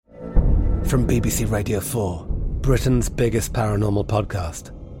From BBC Radio 4, Britain's biggest paranormal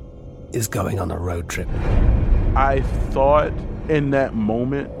podcast is going on a road trip. I thought in that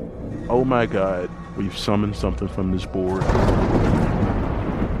moment, oh my God, we've summoned something from this board.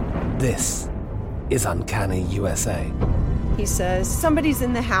 This is Uncanny USA. He says, somebody's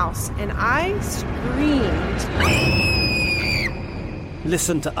in the house, and I screamed.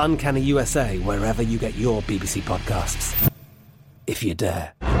 Listen to Uncanny USA wherever you get your BBC podcasts, if you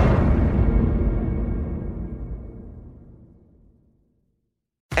dare.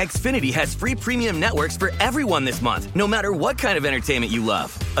 Xfinity has free premium networks for everyone this month, no matter what kind of entertainment you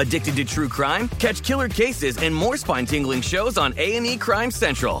love. Addicted to true crime? Catch killer cases and more spine-tingling shows on A&E Crime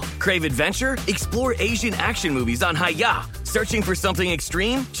Central. Crave adventure? Explore Asian action movies on Hi-YAH. Searching for something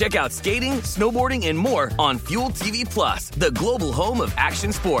extreme? Check out skating, snowboarding, and more on Fuel TV Plus, the global home of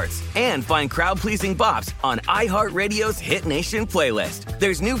action sports. And find crowd-pleasing bops on iHeartRadio's Hit Nation playlist.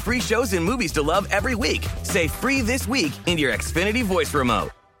 There's new free shows and movies to love every week. Say free this week in your Xfinity voice remote.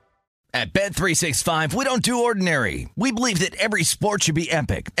 At Bet365, we don't do ordinary. We believe that every sport should be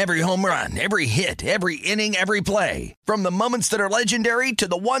epic. Every home run, every hit, every inning, every play. From the moments that are legendary to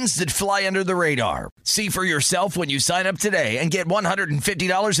the ones that fly under the radar. See for yourself when you sign up today and get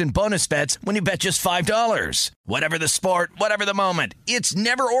 $150 in bonus bets when you bet just $5. Whatever the sport, whatever the moment, it's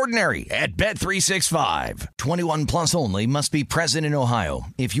never ordinary at Bet365. 21 plus only. Must be present in Ohio.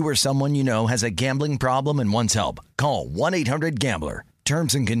 If you or someone you know has a gambling problem and wants help, call 1-800-GAMBLER.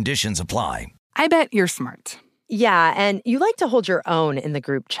 Terms and conditions apply. I bet you're smart. Yeah, and you like to hold your own in the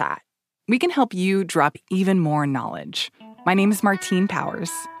group chat. We can help you drop even more knowledge. My name is Martine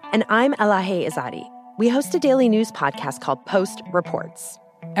Powers. And I'm Elahe Izadi. We host a daily news podcast called Post Reports.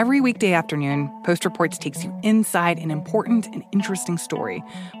 Every weekday afternoon, Post Reports takes you inside an important and interesting story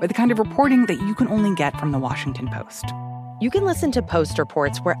with the kind of reporting that you can only get from the Washington Post. You can listen to Post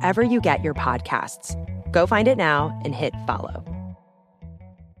Reports wherever you get your podcasts. Go find it now and hit follow.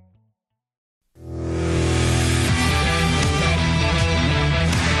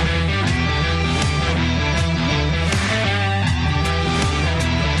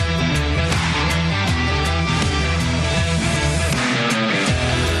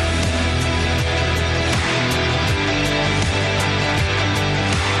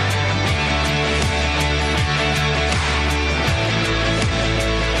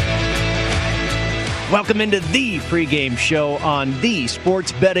 Welcome into the pregame show on the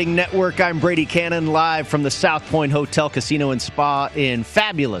Sports Betting Network. I'm Brady Cannon, live from the South Point Hotel, Casino, and Spa in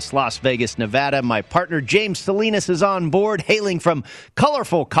fabulous Las Vegas, Nevada. My partner, James Salinas, is on board, hailing from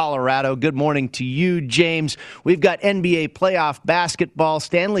colorful Colorado. Good morning to you, James. We've got NBA playoff basketball,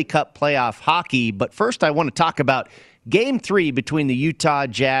 Stanley Cup playoff hockey. But first, I want to talk about Game 3 between the Utah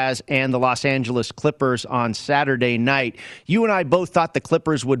Jazz and the Los Angeles Clippers on Saturday night. You and I both thought the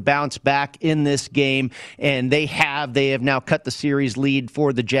Clippers would bounce back in this game, and they have. They have now cut the series lead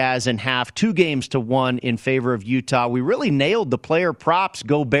for the Jazz in half, 2-1 in favor of Utah. We really nailed the player props.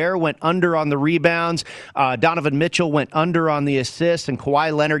 Gobert went under on the rebounds. Donovan Mitchell went under on the assists, and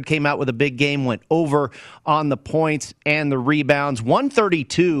Kawhi Leonard came out with a big game, went over on the points and the rebounds.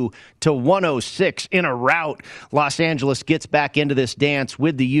 132-106 in a rout. Los Angeles gets back into this dance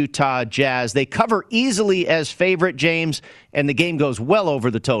with the Utah Jazz. They cover easily as favorite, James, and the game goes well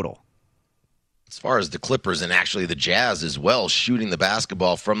over the total. As far as the Clippers and actually the Jazz as well, shooting the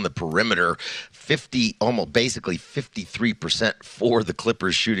basketball from the perimeter, basically 53% for the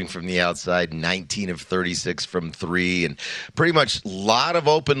Clippers shooting from the outside, 19 of 36 from three, and pretty much a lot of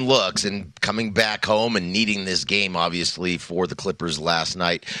open looks, and coming back home and needing this game, obviously, for the Clippers last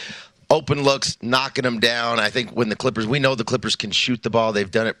night. Open looks, knocking them down. I think when we know the Clippers can shoot the ball. They've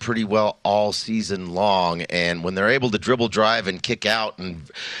done it pretty well all season long. And when they're able to dribble, drive, and kick out,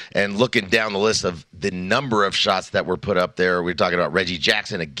 and looking down the list of the number of shots that were put up there, we're talking about Reggie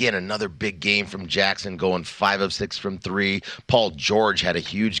Jackson. Again, another big game from Jackson, going 5 of 6 from three. Paul George had a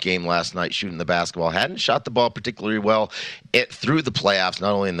huge game last night shooting the basketball. Hadn't shot the ball particularly well through the playoffs,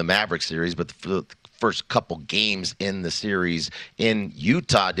 not only in the Mavericks series, but the first couple games in the series. In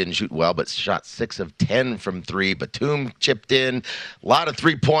Utah, didn't shoot well, but shot 6 of 10 from three. Batum chipped in. A lot of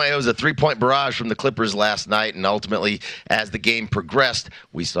three-point. It was a three-point barrage from the Clippers last night, and ultimately, as the game progressed,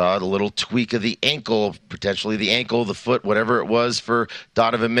 we saw the little tweak of the ankle, potentially the ankle, the foot, whatever it was for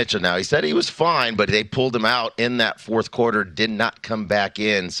Donovan Mitchell. Now, he said he was fine, but they pulled him out in that fourth quarter, did not come back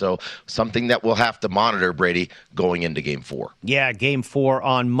in. So something that we'll have to monitor, Brady, going into Game 4. Yeah, Game 4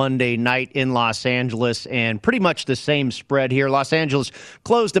 on Monday night in Los Angeles. Angeles, and pretty much the same spread here. Los Angeles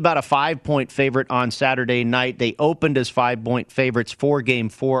closed about a 5-point favorite on Saturday night. They opened as 5-point favorites for Game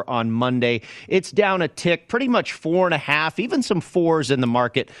 4 on Monday. It's down a tick, pretty much 4.5, even some 4s in the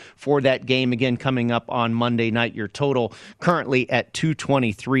market for that game again coming up on Monday night. Your total currently at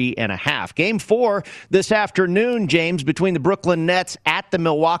 223.5. Game 4 this afternoon, James, between the Brooklyn Nets at the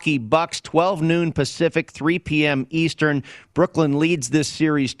Milwaukee Bucks, 12 noon Pacific, 3 p.m. Eastern. Brooklyn leads this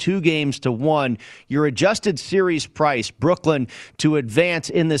series 2-1. Your adjusted series price, Brooklyn to advance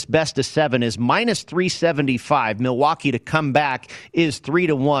in this best of 7 is minus 375. Milwaukee to come back is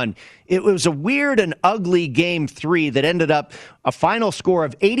 3-1. It was a weird and ugly Game 3 that ended up a final score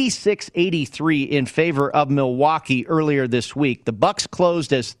of 86-83 in favor of Milwaukee earlier this week. The Bucks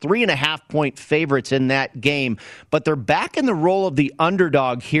closed as 3.5-point favorites in that game, but they're back in the role of the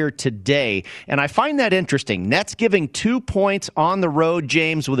underdog here today, and I find that interesting. Nets giving 2 points on the road,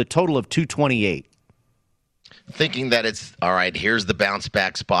 James, with a total of 228. Thinking that it's, all right, here's the bounce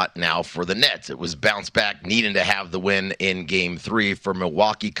back spot now for the Nets. It was bounce back needing to have the win in Game 3 for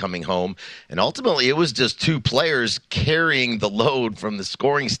Milwaukee coming home. And ultimately, it was just 2 players carrying the load from the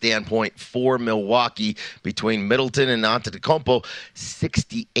scoring standpoint for Milwaukee between Middleton and Antetokounmpo,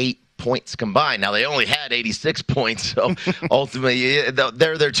 68 points combined. Now, they only had 86 points, so ultimately,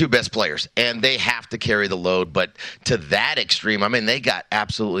 they're their 2 best players, and they have to carry the load. But to that extreme, I mean, they got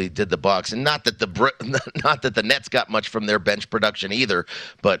absolutely did the Bucks, and not that the Nets got much from their bench production either,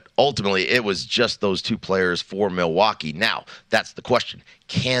 but ultimately, it was just those 2 players for Milwaukee. Now, that's the question.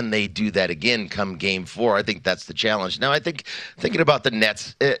 Can they do that again come Game 4? I think that's the challenge. Now, I think thinking about the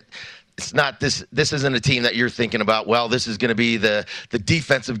Nets, it's not this isn't a team that you're thinking about, well, this is going to be the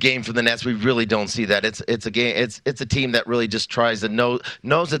defensive game for the Nets. We really don't see that. It's a game. It's a team that really just tries to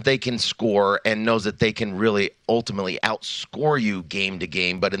knows that they can score and knows that they can really ultimately outscore you game to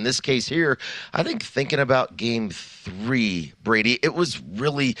game. But in this case here, I think thinking about Game 3, Brady, it was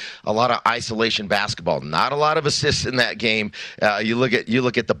really a lot of isolation basketball. Not a lot of assists in that game. You look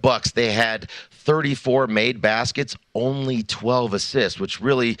at the Bucks. They had 34 made baskets, only 12 assists, which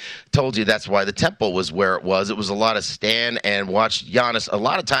really told you that's why the tempo was where it was. It was a lot of stand and watch Giannis a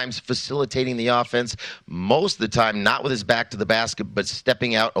lot of times facilitating the offense, most of the time not with his back to the basket, but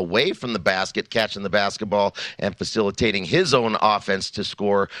stepping out away from the basket, catching the basketball, and facilitating his own offense to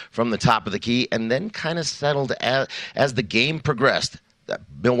score from the top of the key, and then kind of settled as the game progressed.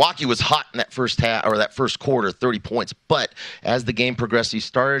 Milwaukee was hot in that first half or that first quarter, 30 points. But as the game progressed, you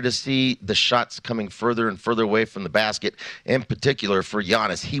started to see the shots coming further and further away from the basket. In particular, for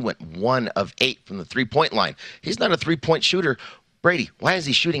Giannis, he went 1 of 8 from the three-point line. He's not a three-point shooter. Brady, why is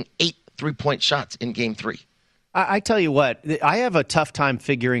he shooting 8 three-point shots in Game 3? I tell you what, I have a tough time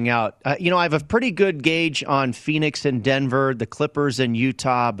figuring out. I have a pretty good gauge on Phoenix and Denver, the Clippers and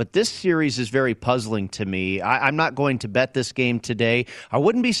Utah, but this series is very puzzling to me. I'm not going to bet this game today. I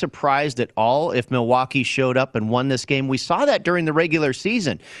wouldn't be surprised at all if Milwaukee showed up and won this game. We saw that during the regular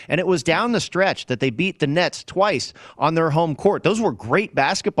season, and it was down the stretch that they beat the Nets twice on their home court. Those were great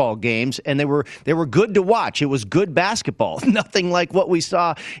basketball games, and they were good to watch. It was good basketball, nothing like what we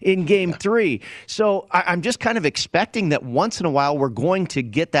saw in Game 3. So I'm just kind of expecting that once in a while we're going to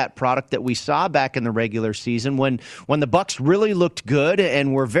get that product that we saw back in the regular season when the Bucks really looked good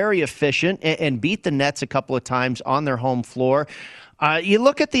and were very efficient and beat the Nets a couple of times on their home floor. You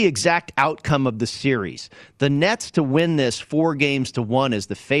look at the exact outcome of the series. The Nets to win this 4-1 is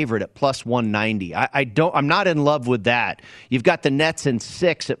the favorite at plus 190. I'm not in love with that. You've got the Nets in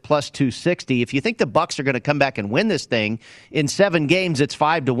 6 at plus 260. If you think the Bucks are going to come back and win this thing, in 7 games it's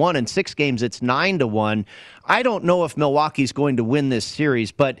 5-1, in 6 games it's 9-1. I don't know if Milwaukee's going to win this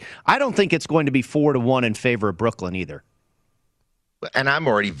series, but I don't think it's going to be 4-1 in favor of Brooklyn either. And I'm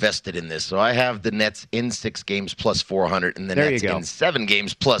already vested in this, so I have the Nets in 6 games plus 400, and the Nets in 7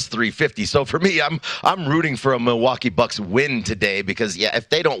 games plus 350. So for me, I'm rooting for a Milwaukee Bucks win today because if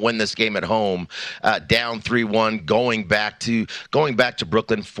they don't win this game at home, down 3-1, going back to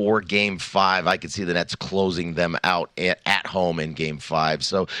Brooklyn for Game 5, I could see the Nets closing them out at home in Game 5.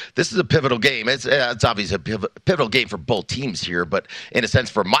 So this is a pivotal game. It's obviously a pivotal game for both teams here, but in a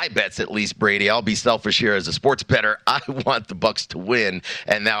sense, for my bets at least, Brady, I'll be selfish here as a sports bettor. I want the Bucks to win,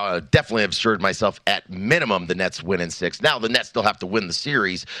 and now I definitely have assured myself at minimum the Nets win in 6. Now the Nets still have to win the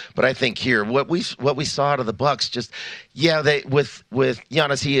series, but I think here what we saw out of the Bucks, just they with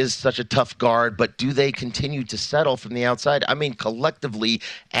Giannis, he is such a tough guard, but do they continue to settle from the outside? I mean, collectively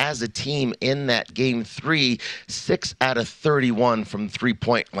as a team in that Game 3, 6 out of 31 from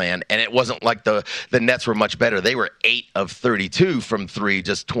three-point land, and it wasn't like the Nets were much better. They were 8 of 32 from 3,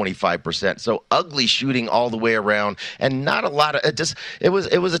 just 25%. So ugly shooting all the way around, and not a lot of it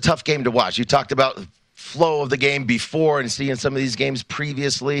was a tough game to watch. You talked about flow of the game before and seeing some of these games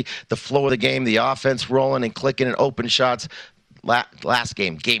previously, the flow of the game, the offense rolling and clicking and open shots. Last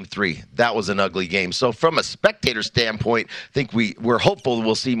game, game 3, that was an ugly game. So from a spectator standpoint, I think we're hopeful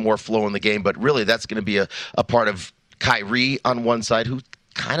we'll see more flow in the game, but really that's going to be a part of Kyrie on one side, who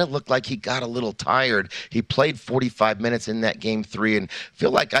kind of looked like he got a little tired. He played 45 minutes in that game 3 and feel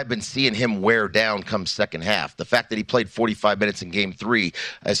like I've been seeing him wear down come second half. The fact that he played 45 minutes in game 3,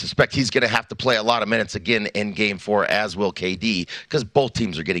 I suspect he's going to have to play a lot of minutes again in game 4, as will KD, because both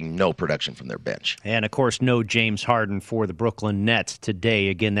teams are getting no production from their bench. And, of course, no James Harden for the Brooklyn Nets today.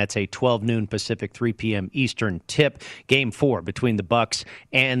 Again, that's a 12 noon Pacific, 3 p.m. Eastern tip. Game 4 between the Bucks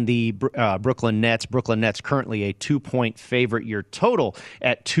and the Brooklyn Nets. Brooklyn Nets currently a 2-point favorite. Your total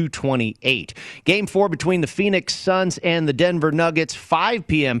at 228. Game 4 between the Phoenix Suns and the Denver Nuggets, 5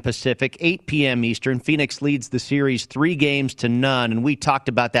 p.m. Pacific, 8 p.m. Eastern. Phoenix leads the series 3-0, and we talked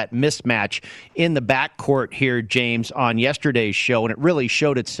about that mismatch in the backcourt here, James, on yesterday's show, and it really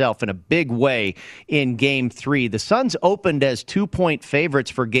showed itself in a big way in Game 3. The Suns opened as 2-point favorites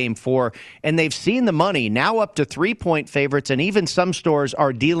for Game 4, and they've seen the money, now up to 3-point favorites, and even some stores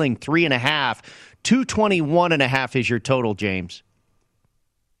are dealing 3.5. 221.5 is your total, James.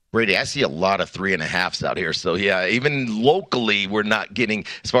 Brady, I see a lot of 3.5s out here. So, yeah, even locally, we're not getting,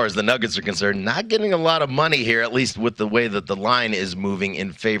 as far as the Nuggets are concerned, not getting a lot of money here, at least with the way that the line is moving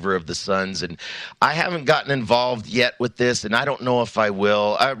in favor of the Suns. And I haven't gotten involved yet with this, and I don't know if I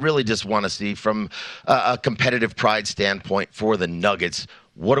will. I really just want to see from a competitive pride standpoint for the Nuggets,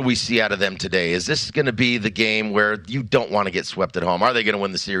 what do we see out of them today? Is this going to be the game where you don't want to get swept at home? Are they going to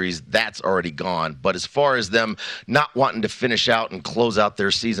win the series? That's already gone. But as far as them not wanting to finish out and close out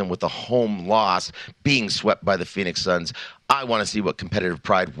their season with a home loss, being swept by the Phoenix Suns, I want to see what competitive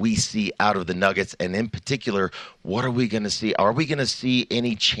pride we see out of the Nuggets. And in particular, what are we going to see? Are we going to see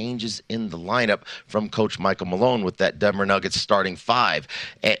any changes in the lineup from Coach Michael Malone with that Denver Nuggets starting 5?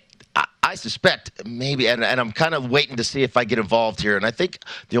 I suspect maybe, and I'm kind of waiting to see if I get involved here. And I think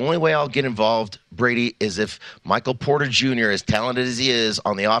the only way I'll get involved, Brady, is if Michael Porter Jr., as talented as he is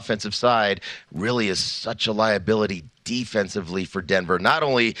on the offensive side, really is such a liability defensively for Denver, not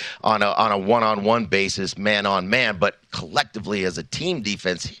only on a one-on-one basis, man-on-man, but collectively as a team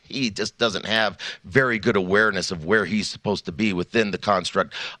defense. He just doesn't have very good awareness of where he's supposed to be within the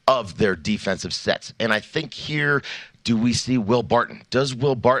construct of their defensive sets. And I think here, do we see Will Barton? Does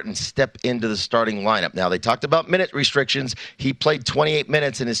Will Barton step into the starting lineup? Now, they talked about minute restrictions. He played 28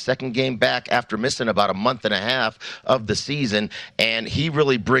 minutes in his second game back after missing about a month and a half of the season, and he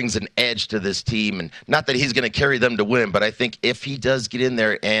really brings an edge to this team. And not that he's going to carry them to win, but I think if he does get in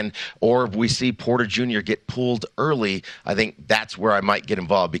there or we see Porter Jr. get pulled early, I think that's where I might get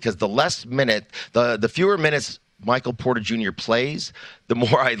involved, because the fewer minutes Michael Porter Jr. plays, the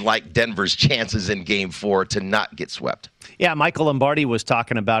more I like Denver's chances in Game 4 to not get swept. Yeah, Michael Lombardi was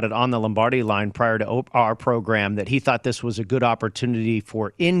talking about it on the Lombardi line prior to our program, that he thought this was a good opportunity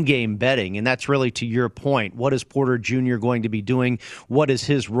for in-game betting, and that's really to your point. What is Porter Jr. going to be doing? What is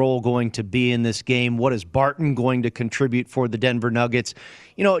his role going to be in this game? What is Barton going to contribute for the Denver Nuggets?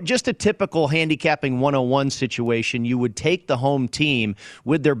 You know, just a typical handicapping 101 situation. You would take the home team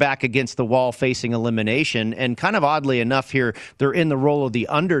with their back against the wall facing elimination, and kind of oddly enough here, they're in the role of the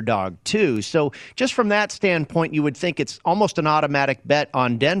underdog too. So just from that standpoint, you would think it's almost an automatic bet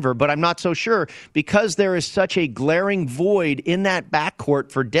on Denver, but I'm not so sure, because there is such a glaring void in that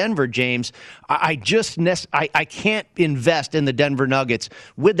backcourt for Denver, James. I can't invest in the Denver Nuggets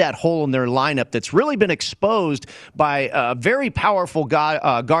with that hole in their lineup that's really been exposed by a very powerful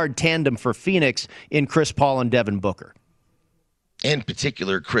guard tandem for Phoenix in Chris Paul and Devin Booker. In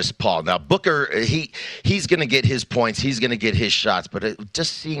particular, Chris Paul. Now, Booker, he's going to get his points. He's going to get his shots. But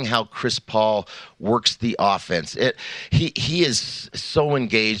just seeing how Chris Paul works the offense, he is so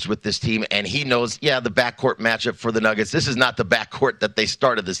engaged with this team, and he knows, the backcourt matchup for the Nuggets. This is not the backcourt that they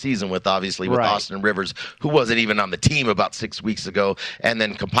started the season with, obviously, with Austin Rivers, who wasn't even on the team about 6 weeks ago. And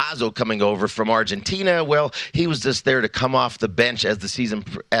then Campazzo coming over from Argentina. Well, he was just there to come off the bench as the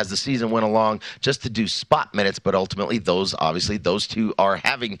season went along, just to do spot minutes. But ultimately, those two are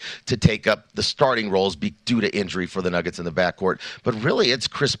having to take up the starting roles due to injury for the Nuggets in the backcourt. But really, it's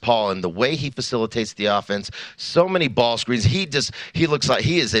Chris Paul and the way he facilitates the offense. So many ball screens. He looks like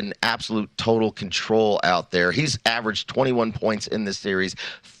he is in absolute total control out there. He's averaged 21 points in this series,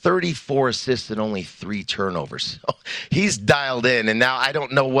 34 assists, and only 3 turnovers. So he's dialed in. And now I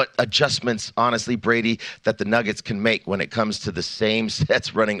don't know what adjustments, honestly, Brady, that the Nuggets can make when it comes to the same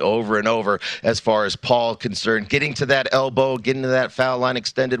sets running over and over as far as Paul concerned. Getting to that elbow, getting into that foul line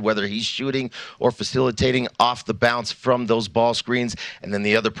extended, whether he's shooting or facilitating off the bounce from those ball screens. And then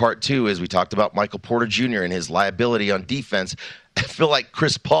the other part, too, is we talked about Michael Porter Jr. and his liability on defense. I feel like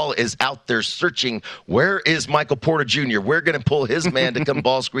Chris Paul is out there searching, where is Michael Porter Jr.? We're going to pull his man to come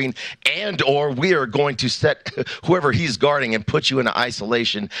ball screen, and or we are going to set whoever he's guarding and put you into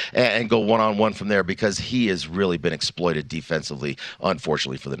isolation and go one-on-one from there, because he has really been exploited defensively,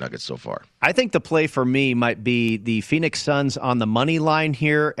 unfortunately, for the Nuggets so far. I think the play for me might be the Phoenix Suns on the money line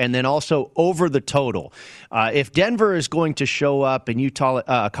here, and then also over the total. If Denver is going to show up, and you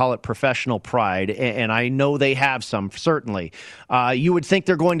call it professional pride, and I know they have some, certainly, you would think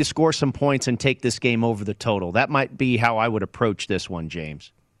they're going to score some points and take this game over the total. That might be how I would approach this one,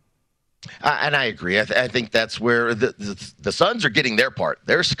 James. And I agree. I think that's where the Suns are getting their part.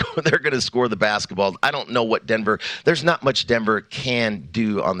 They're going to score the basketball. I don't know what Denver – there's not much Denver can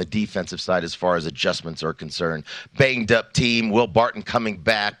do on the defensive side as far as adjustments are concerned. Banged up team, Will Barton coming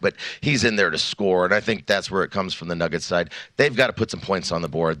back, but he's in there to score, and I think that's where it comes from the Nuggets side. They've got to put some points on the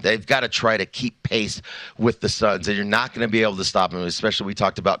board. They've got to try to keep pace with the Suns, and you're not going to be able to stop them, especially we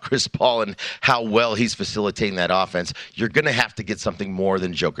talked about Chris Paul and how well he's facilitating that offense. You're going to have to get something more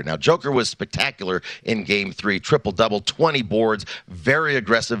than Joker. Now, Joker was spectacular in Game 3. Triple-double, 20 boards, very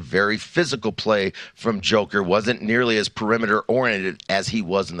aggressive, very physical play from Joker. Wasn't nearly as perimeter-oriented as he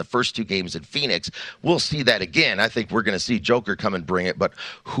was in the first 2 games in Phoenix. We'll see that again. I think we're going to see Joker come and bring it, but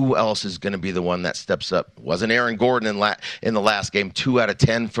who else is going to be the one that steps up? Wasn't Aaron Gordon in the last game, 2 out of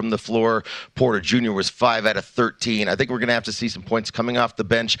 10 from the floor. Porter Jr. was 5 out of 13. I think we're going to have to see some points coming off the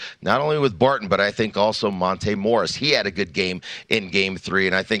bench, not only with Barton, but I think also Monte Morris. He had a good game in Game 3,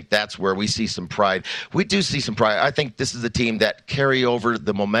 and I think that's where we see some pride. We do see some pride. I think this is a team that carry over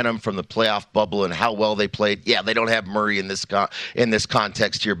the momentum from the playoff bubble and how well they played. Yeah, they don't have Murray in this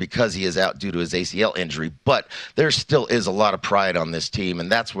context here because he is out due to his ACL injury, but there still is a lot of pride on this team,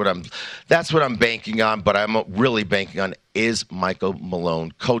 and that's what I'm banking on. But I'm really banking on, is Michael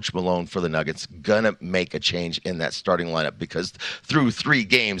Malone, Coach Malone for the Nuggets, going to make a change in that starting lineup? Because through 3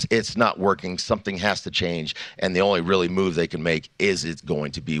 games, it's not working. Something has to change, and the only really move they can make is it's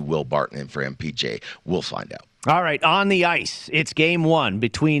going to be Will Barton and for MPJ. We'll find out. All right, on the ice, it's Game 1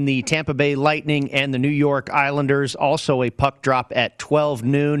 between the Tampa Bay Lightning and the New York Islanders. Also a puck drop at 12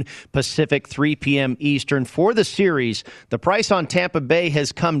 noon Pacific, 3 p.m. Eastern. For the series, the price on Tampa Bay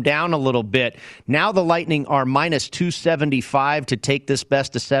has come down a little bit. Now the Lightning are minus 275 to take this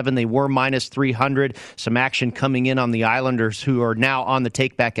best of 7. They were minus 300. Some action coming in on the Islanders, who are now on the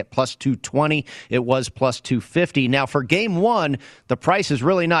takeback at plus 220. It was plus 250. Now for Game 1, the price has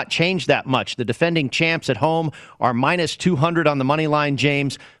really not changed that much. The defending champs at home are minus 200 on the money line,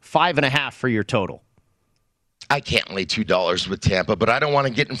 James. 5.5 for your total. I can't lay $2 with Tampa, but I don't want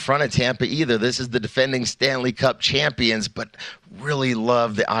to get in front of Tampa either. This is the defending Stanley Cup champions, but really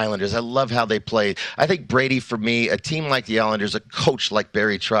love the Islanders. I love how they play. I think Brady, for me, a team like the Islanders, a coach like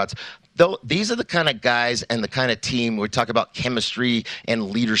Barry Trotz, though, these are the kind of guys and the kind of team we talk about chemistry and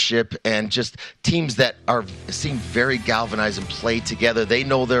leadership and just teams that seem very galvanized and play together. They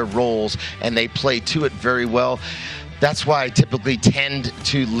know their roles and they play to it very well. That's why I typically tend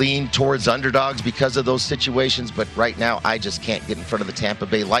to lean towards underdogs because of those situations. But right now, I just can't get in front of the Tampa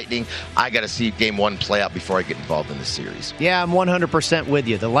Bay Lightning. I got to see Game 1 play out before I get involved in this series. Yeah, I'm 100% with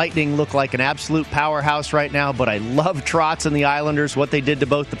you. The Lightning look like an absolute powerhouse right now, but I love Trotz and the Islanders, what they did to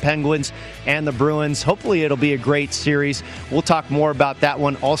both the Penguins and the Bruins. Hopefully, it'll be a great series. We'll talk more about that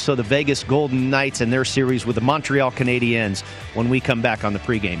one. Also, the Vegas Golden Knights and their series with the Montreal Canadiens when we come back on the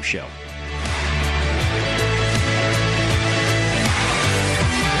pregame show.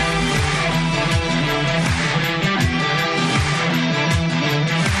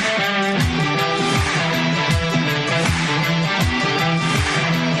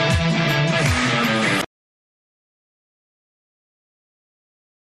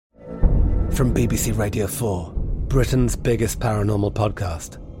 From BBC Radio 4, Britain's biggest paranormal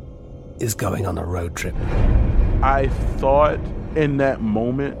podcast is going on a road trip. I thought in that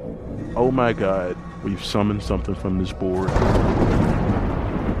moment, oh my God, we've summoned something from this board.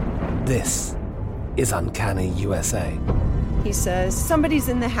 This is Uncanny USA. He says, somebody's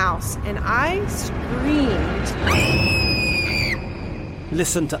in the house, and I screamed.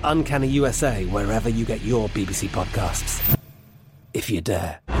 Listen to Uncanny USA wherever you get your BBC podcasts, if you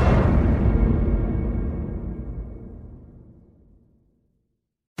dare.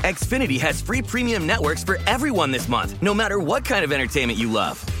 Xfinity has free premium networks for everyone this month, no matter what kind of entertainment you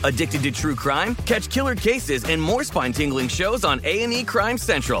love. Addicted to true crime? Catch killer cases and more spine-tingling shows on A&E Crime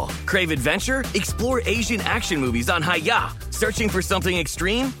Central. Crave adventure? Explore Asian action movies on Hi-YAH. Searching for something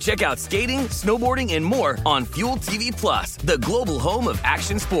extreme? Check out skating, snowboarding, and more on Fuel TV Plus, the global home of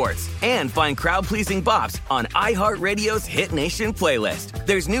action sports. And find crowd-pleasing bops on iHeartRadio's Hit Nation playlist.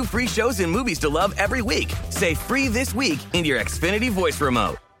 There's new free shows and movies to love every week. Say free this week in your Xfinity voice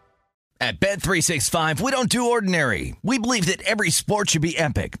remote. At Bet365, we don't do ordinary. We believe that every sport should be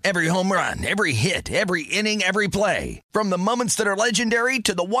epic. Every home run, every hit, every inning, every play. From the moments that are legendary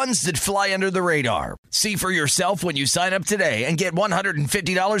to the ones that fly under the radar. See for yourself when you sign up today and get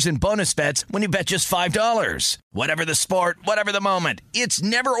 $150 in bonus bets when you bet just $5. Whatever the sport, whatever the moment, it's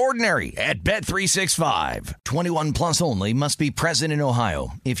never ordinary at Bet365. 21 plus only. Must be present in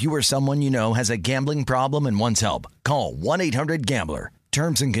Ohio. If you or someone you know has a gambling problem and wants help, call 1-800-GAMBLER.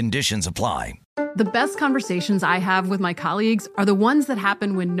 Terms and conditions apply. The best conversations I have with my colleagues are the ones that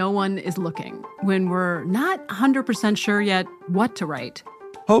happen when no one is looking, when we're not 100% sure yet what to write.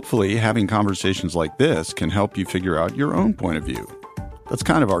 Hopefully, having conversations like this can help you figure out your own point of view. That's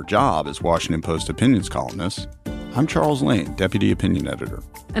kind of our job as Washington Post opinions columnists. I'm Charles Lane, Deputy Opinion Editor.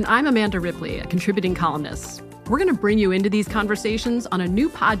 And I'm Amanda Ripley, a contributing columnist. We're going to bring you into these conversations on a new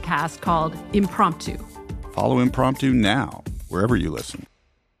podcast called Impromptu. Follow Impromptu now, wherever you listen.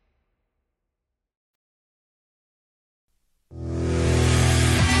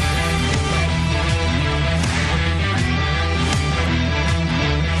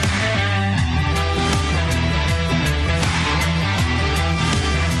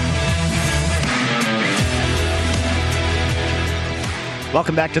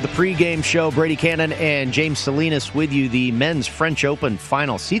 Welcome back to the pregame show. Brady Cannon and James Salinas with you. The men's French Open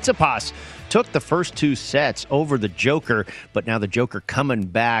final. Tsitsipas took the first two sets over the Joker, but now the Joker coming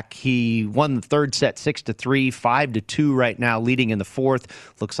back. He won the third set 6-3, 5-2 right now, leading in the fourth.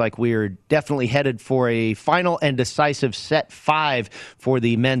 Looks like we're definitely headed for a final and decisive set 5 for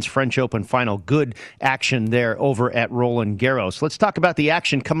the men's French Open final. Good action there over at Roland Garros. Let's talk about the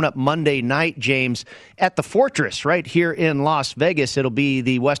action coming up Monday night, James, at the Fortress right here in Las Vegas. It'll be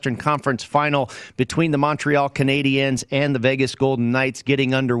the Western Conference final between the Montreal Canadiens and the Vegas Golden Knights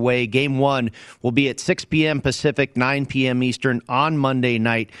getting underway. Game 1 will be at 6 p.m. Pacific, 9 p.m. Eastern on Monday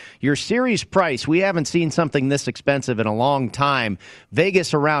night. Your series price, we haven't seen something this expensive in a long time.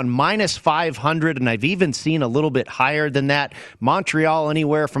 Vegas around minus 500, and I've even seen a little bit higher than that. Montreal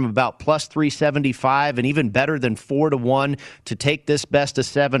anywhere from about plus 375, and even better than 4-1 to take this best of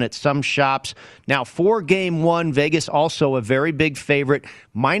 7 at some shops. Now, for Game 1, Vegas also a very big favorite,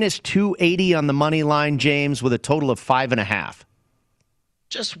 minus 280 on the money line, James, with a total of 5.5.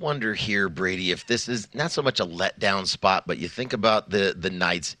 Just wonder here, Brady, if this is not so much a letdown spot, but you think about the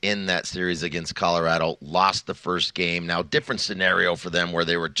Knights in that series against Colorado, lost the first game. Now, different scenario for them where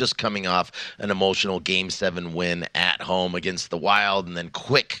they were just coming off an emotional Game 7 win at home against the Wild, and then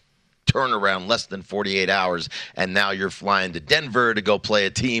quick turnaround, less than 48 hours, and now you're flying to Denver to go play a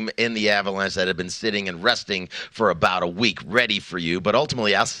team in the Avalanche that had been sitting and resting for about a week, ready for you. But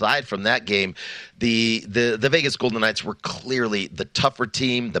ultimately, aside from that game, the Vegas Golden Knights were clearly the tougher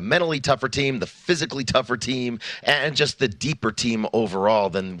team, the mentally tougher team, the physically tougher team, and just the deeper team overall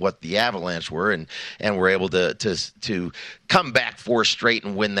than what the Avalanche were, and were able to come back 4 straight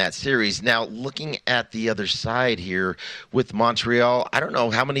and win that series. Now, looking at the other side here with Montreal, I don't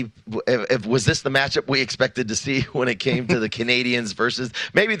know how many. Was this the matchup we expected to see when it came to the Canadiens versus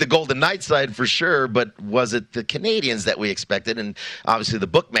maybe the Golden Knights side for sure, but was it the Canadiens that we expected? And obviously the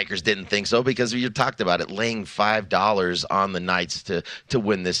bookmakers didn't think so because you talked about it, laying $5 on the Knights to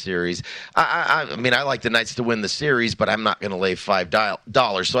win this series. I mean, I like the Knights to win the series, but I'm not going to lay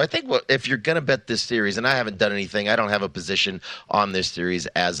 $5. So I think if you're going to bet this series, and I haven't done anything, I don't have a position on this series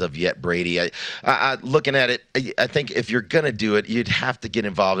as of yet, Brady. Looking at it, I think if you're going to do it, you'd have to get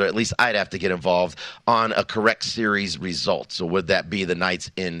involved, or at least I'd have to get involved on a correct series result. So would that be the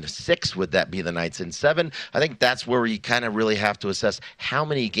Knights in 6? Would that be the Knights in 7? I think that's where you kind of really have to assess how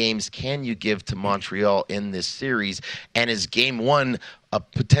many games can you give to Montreal in this series, and is Game 1 a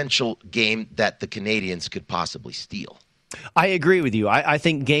potential game that the Canadiens could possibly steal? I agree with you. I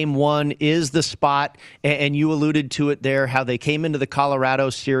think Game 1 is the spot, and you alluded to it there, how they came into the Colorado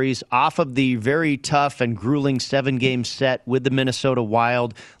series off of the very tough and grueling 7-game set with the Minnesota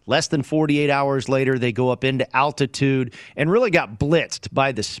Wild. Less than 48 hours later, they go up into altitude and really got blitzed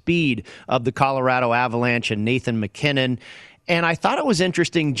by the speed of the Colorado Avalanche and Nathan MacKinnon. And I thought it was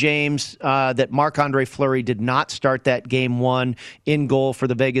interesting, James, that Marc-Andre Fleury did not start that game one in goal for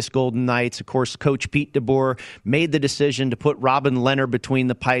the Vegas Golden Knights. Of course, Coach Pete DeBoer made the decision to put Robin Leonard between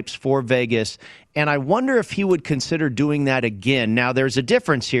the pipes for Vegas. And I wonder if he would consider doing that again. Now, there's a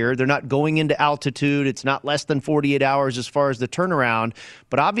difference here. They're not going into altitude. It's not less than 48 hours as far as the turnaround.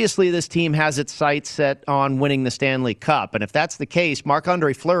 But obviously, this team has its sights set on winning the Stanley Cup. And if that's the case,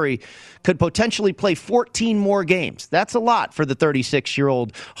 Marc-Andre Fleury could potentially play 14 more games. That's a lot for the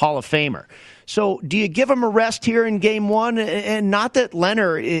 36-year-old Hall of Famer. So do you give him a rest here in game one? And not that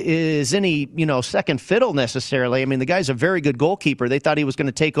Leonard is any, second fiddle necessarily. I mean, the guy's a very good goalkeeper. They thought he was going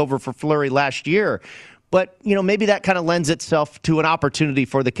to take over for Fleury last year. But, maybe that kind of lends itself to an opportunity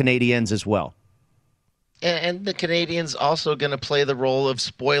for the Canadiens as well. And the Canadiens also going to play the role of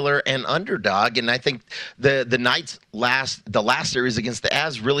spoiler and underdog. And I think the Knights the last series against the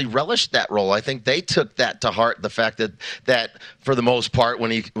Avs really relished that role. I think they took that to heart, the fact that for the most part,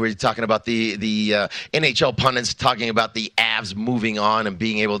 when you're talking about the NHL pundits talking about the Avs moving on and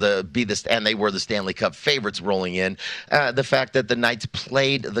being able to be and they were the Stanley Cup favorites rolling in, the fact that the Knights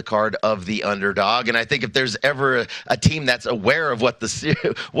played the card of the underdog. And I think if there's ever a team that's aware of what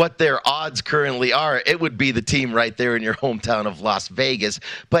their odds currently are, it would be the team right there in your hometown of Las Vegas.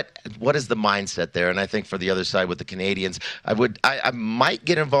 But what is the mindset there? And I think for the other side with the Canadiens, I might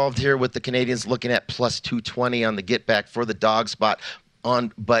get involved here with the Canadiens looking at plus 220 on the get back for the dog spot.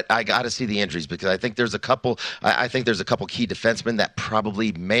 But I got to see the injuries because I think there's a couple. I think there's a couple key defensemen that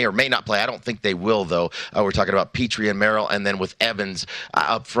probably may or may not play. I don't think they will though. We're talking about Petrie and Merrill, and then with Evans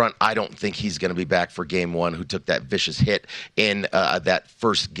up front, I don't think he's going to be back for game one. Who took that vicious hit in that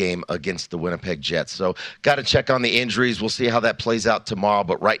first game against the Winnipeg Jets? So got to check on the injuries. We'll see how that plays out tomorrow.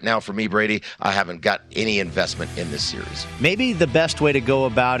 But right now, for me, Brady, I haven't got any investment in this series. Maybe the best way to go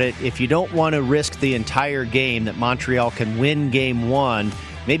about it, if you don't want to risk the entire game that Montreal can win game one.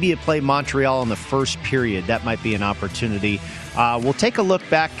 Maybe you play Montreal in the first period. That might be an opportunity. We'll take a look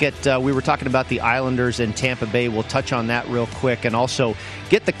back at, we were talking about the Islanders and Tampa Bay. We'll touch on that real quick and also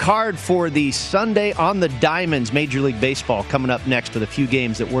get the card for the Sunday on the Diamonds Major League Baseball coming up next with a few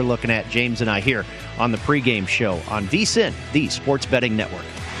games that we're looking at, James and I, here on the pregame show on VSiN, the Sports Betting Network.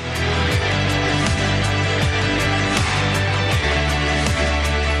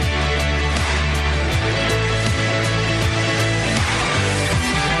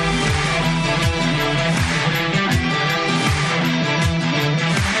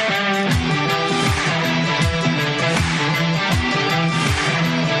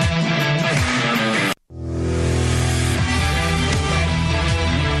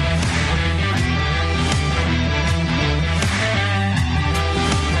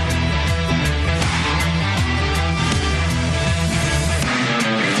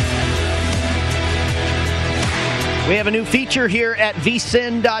 We have a new feature here at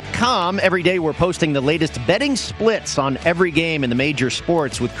vsin.com. Every day we're posting the latest betting splits on every game in the major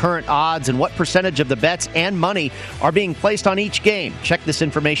sports with current odds and what percentage of the bets and money are being placed on each game. Check this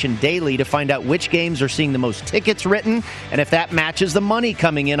information daily to find out which games are seeing the most tickets written and if that matches the money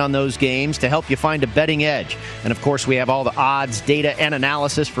coming in on those games to help you find a betting edge. And of course, we have all the odds, data, and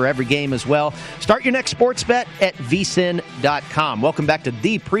analysis for every game as well. Start your next sports bet at vsin.com. Welcome back to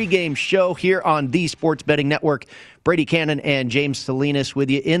the pregame show here on the Sports Betting Network. Brady Cannon and James Salinas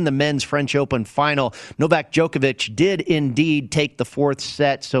with you in the men's French Open final. Novak Djokovic did indeed take the fourth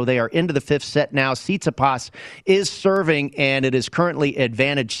set, so they are into the fifth set now. Tsitsipas is serving, and it is currently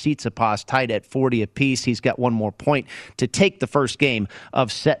advantage Tsitsipas tied at 40 apiece. He's got one more point to take the first game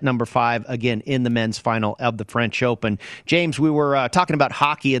of set number 5, again, in the men's final of the French Open. James, we were talking about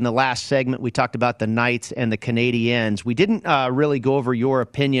hockey in the last segment. We talked about the Knights and the Canadiens. We didn't really go over your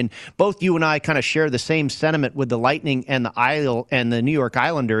opinion. Both you and I kind of share the same sentiment with the Lightning and the New York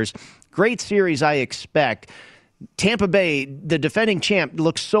Islanders. Great series, I expect. Tampa Bay, the defending champ,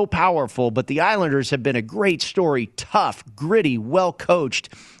 looks so powerful, but the Islanders have been a great story. Tough, gritty, well-coached.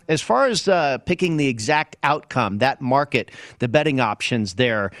 As far as picking the exact outcome, that market, the betting options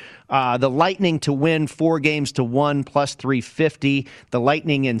there, the Lightning to win 4-1 plus 350. The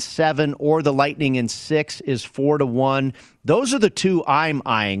Lightning in 7 or the Lightning in 6 is 4-1. Those are the two I'm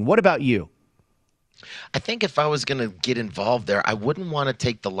eyeing. What about you? I think if I was going to get involved there, I wouldn't want to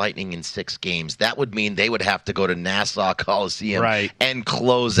take the Lightning in 6 games. That would mean they would have to go to Nassau Coliseum and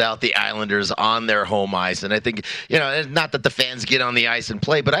close out the Islanders on their home ice. And I think, not that the fans get on the ice and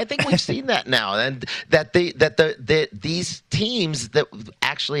play, but I think we've seen that now, and that these teams that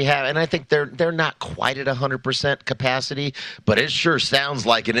actually have, and I think they're not quite at 100% capacity, but it sure sounds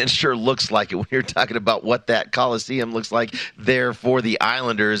like it, and it sure looks like it when you're talking about what that Coliseum looks like there for the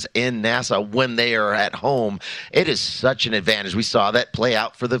Islanders in Nassau when they are are at home, it is such an advantage. We saw that play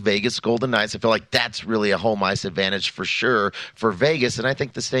out for the Vegas Golden Knights. I feel like that's really a home ice advantage for sure for Vegas, and I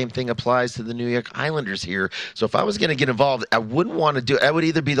think the same thing applies to the New York Islanders here. So if I was going to get involved, I wouldn't want to do it. I would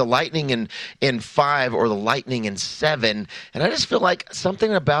either be the Lightning in 5 or the Lightning in 7, and I just feel like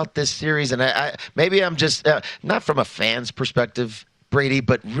something about this series, and I maybe I'm just not from a fan's perspective, Brady,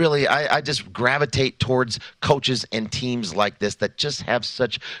 but really I just gravitate towards coaches and teams like this that just have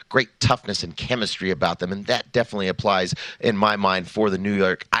such great toughness and chemistry about them, and that definitely applies in my mind for the New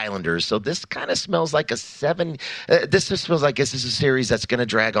York Islanders. So this kind of smells like a 7. This just feels like this is a series that's going to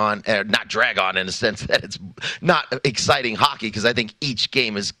drag on, not drag on in the sense that it's not exciting hockey, because I think each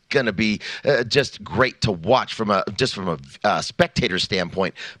game is going to be just great to watch from a spectator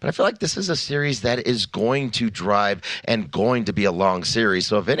standpoint. But I feel like this is a series that is going to drive and going to be a long series.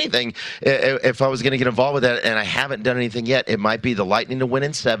 So if anything, if I was going to get involved with that and I haven't done anything yet, it might be the Lightning to win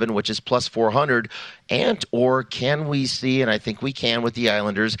in 7, which is plus 400, and or can we see, and I think we can with the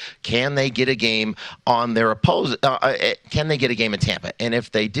Islanders, can they get a game on their opposing, can they get a game in Tampa? And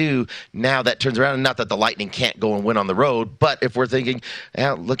if they do, now that turns around, and not that the Lightning can't go and win on the road, but if we're thinking,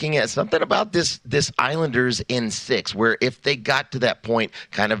 looking at something about this Islanders in 6, where if they got to that point,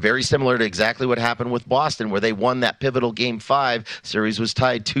 kind of very similar to exactly what happened with Boston, where they won that pivotal game 5, series was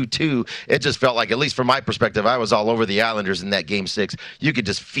tied 2-2. It just felt like, at least from my perspective, I was all over the Islanders in that game 6. You could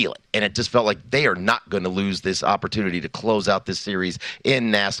just feel it, and it just felt like they are not going to lose this opportunity to close out this series in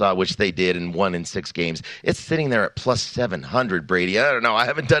Nassau, which they did and won in 6 games. It's sitting there at plus 700, Brady. I don't know. I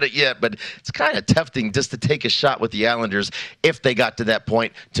haven't done it yet, but it's kind of tempting just to take a shot with the Islanders if they got to that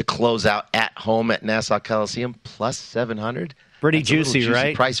point to close out at home at Nassau Coliseum, plus 700. Pretty juicy,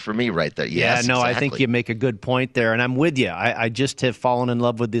 right? Price for me right there. Yes, no, exactly. I think you make a good point there, and I'm with you. I just have fallen in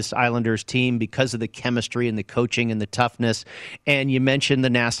love with this Islanders team because of the chemistry and the coaching and the toughness. And you mentioned the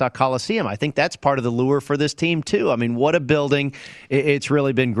Nassau Coliseum. I think that's part of the lure for this team, too. I mean, what a building. It's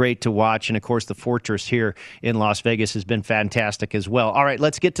really been great to watch. And, of course, the Fortress here in Las Vegas has been fantastic as well. All right,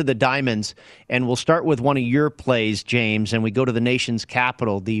 let's get to the Diamonds, and we'll start with one of your plays, James, and we go to the nation's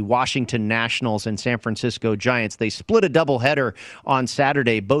capital, the Washington Nationals and San Francisco Giants. They split a doubleheader on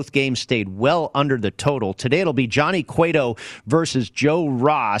Saturday. Both games stayed well under the total. Today it'll be Johnny Cueto versus Joe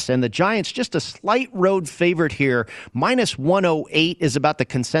Ross, and the Giants just a slight road favorite here. Minus 108 is about the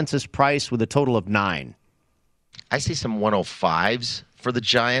consensus price with a total of 9. I see some 105s for the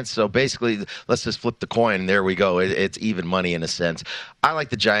Giants. So basically, let's just flip the coin. There we go. It's even money in a sense. I like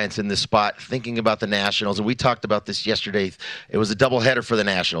the Giants in this spot, thinking about the Nationals, and we talked about this yesterday. It was a doubleheader for the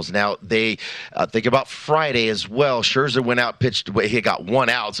Nationals. Now, they think about Friday as well. Scherzer went out, pitched, he got 1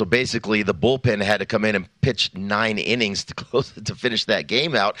 out, so basically the bullpen had to come in and pitch 9 innings to finish that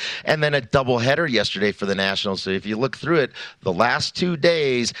game out, and then a doubleheader yesterday for the Nationals. So if you look through it, the last 2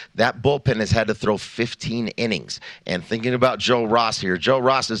 days, that bullpen has had to throw 15 innings. And thinking about Joe Ross here, Joe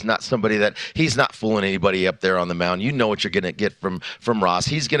Ross is not somebody that, he's not fooling anybody up there on the mound. You know what you're going to get from Ross.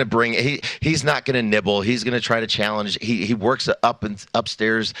 He's going to bring, he's not going to nibble. He's going to try to challenge. He works up and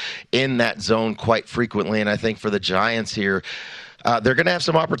upstairs in that zone quite frequently. And I think for the Giants here, they're going to have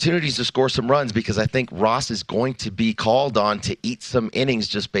some opportunities to score some runs, because I think Ross is going to be called on to eat some innings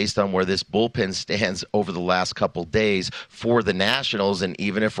just based on where this bullpen stands over the last couple days for the Nationals. And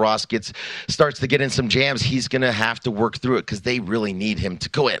even if Ross starts to get in some jams, he's going to have to work through it, because they really need him to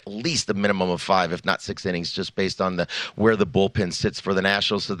go at least a minimum of 5, if not 6 innings, just based on where the bullpen sits for the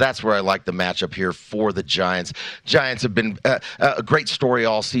Nationals. So that's where I like the matchup here for the Giants. Giants have been a great story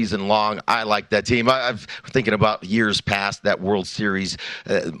all season long. I like that team. I've thinking about years past, that World Series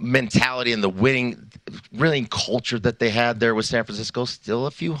mentality and the winning culture that they had there with San Francisco. Still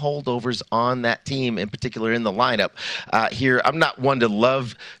a few holdovers on that team, in particular in the lineup. Here, I'm not one to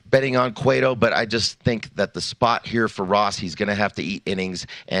love betting on Cueto, but I just think that the spot here for Ross, he's going to have to eat innings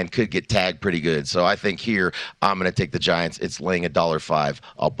and could get tagged pretty good. So I think here I'm going to take the Giants. It's laying $1.05.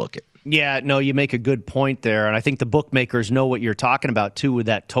 I'll book it. Yeah, no, you make a good point there. And I think the bookmakers know what you're talking about, too, with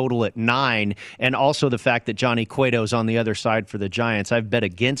that total at 9. And also the fact that Johnny Cueto's on the other side for the Giants. I've bet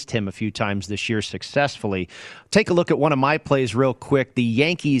against him a few times this year successfully. Take a look at one of my plays real quick. The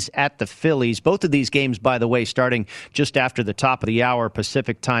Yankees at the Phillies. Both of these games, by the way, starting just after the top of the hour,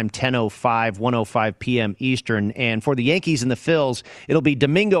 Pacific time, 10:05, 1:05 p.m. Eastern. And for the Yankees and the Phils, it'll be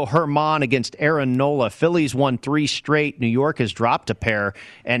Domingo Germán against Aaron Nola. Phillies won 3 straight. New York has dropped a pair.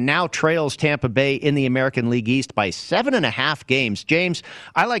 And now trails Tampa Bay in the American League East by 7.5 games. James,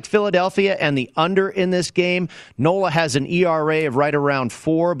 I like Philadelphia and the under in this game. Nola has an ERA of right around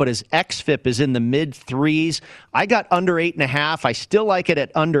 4, but his xFIP is in the mid-3s. I got under 8.5. I still like it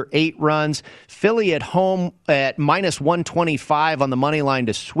at under 8 runs. Philly at home at minus 125 on the money line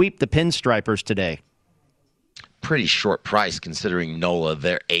to sweep the Pinstripers today. Pretty short price considering Nola,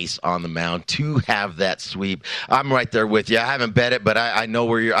 their ace on the mound, to have that sweep. I'm right there with you. I haven't bet it, but I know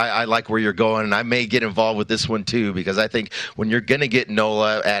where you're. I like where you're going, and I may get involved with this one too, because I think when you're going to get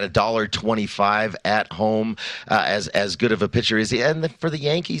Nola at $1.25 at home, as good of a pitcher is he, and for the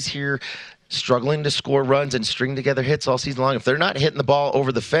Yankees here, struggling to score runs and string together hits all season long. If they're not hitting the ball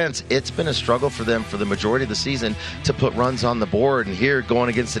over the fence, it's been a struggle for them for the majority of the season to put runs on the board. And here, going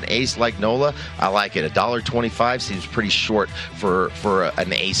against an ace like Nola, I like it. $1.25 seems pretty short for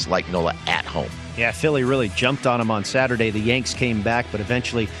an ace like Nola at home. Yeah, Philly really jumped on him on Saturday. The Yanks came back, but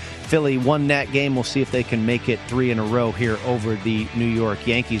eventually Philly won that game. We'll see if they can make it 3 in a row here over the New York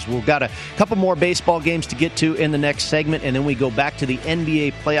Yankees. We've got a couple more baseball games to get to in the next segment, and then we go back to the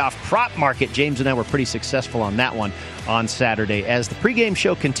NBA playoff prop market. James and I were pretty successful on that one on Saturday as the pregame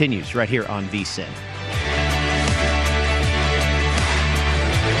show continues right here on VSiN.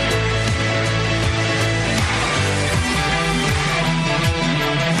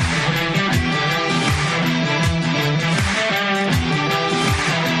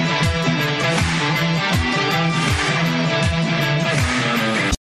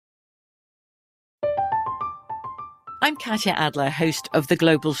 I'm Katya Adler, host of The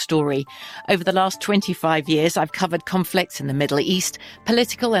Global Story. Over the last 25 years, I've covered conflicts in the Middle East,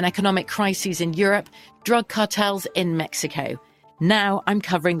 political and economic crises in Europe, drug cartels in Mexico. Now I'm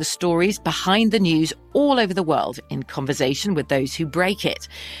covering the stories behind the news all over the world in conversation with those who break it.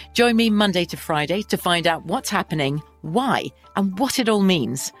 Join me Monday to Friday to find out what's happening, why, and what it all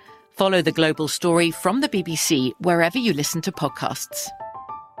means. Follow The Global Story from the BBC wherever you listen to podcasts.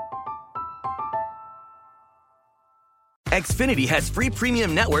 Xfinity has free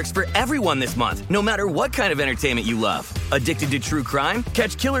premium networks for everyone this month, no matter what kind of entertainment you love. Addicted to true crime?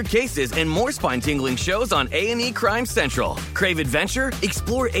 Catch killer cases and more spine-tingling shows on A&E Crime Central. Crave adventure?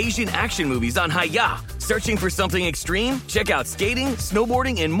 Explore Asian action movies on Hi-YAH. Searching for something extreme? Check out skating,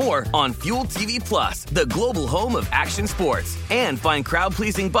 snowboarding, and more on Fuel TV Plus, the global home of action sports. And find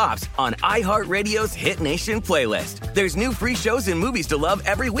crowd-pleasing bops on iHeartRadio's Hit Nation playlist. There's new free shows and movies to love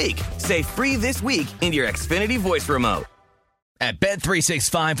every week. Say free this week in your Xfinity voice remote. At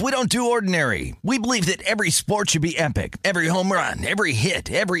Bet365, we don't do ordinary. We believe that every sport should be epic. Every home run, every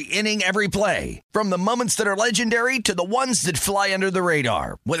hit, every inning, every play. From the moments that are legendary to the ones that fly under the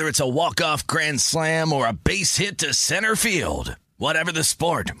radar. Whether it's a walk-off grand slam or a base hit to center field. Whatever the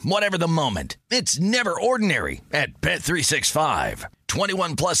sport, whatever the moment. It's never ordinary at Bet365.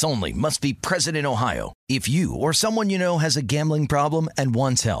 21 plus only. Must be present in Ohio. If you or someone you know has a gambling problem and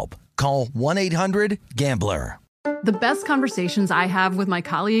wants help, call 1-800-GAMBLER. The best conversations I have with my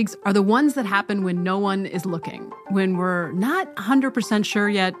colleagues are the ones that happen when no one is looking, when we're not 100% sure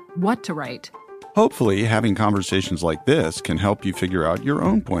yet what to write. Hopefully, having conversations like this can help you figure out your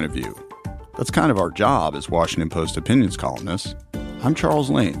own point of view. That's kind of our job as Washington Post opinions columnists. I'm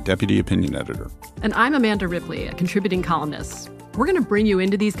Charles Lane, Deputy Opinion Editor. And I'm Amanda Ripley, a contributing columnist. We're going to bring you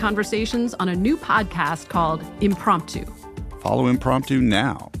into these conversations on a new podcast called Impromptu. Follow Impromptu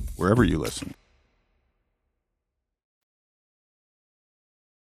now, wherever you listen.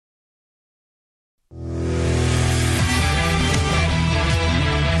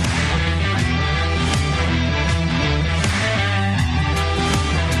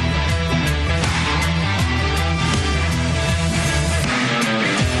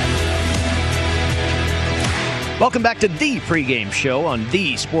 Welcome back to the pregame show on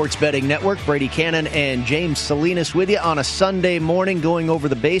the Sports Betting Network. Brady Cannon and James Salinas with you on a Sunday morning going over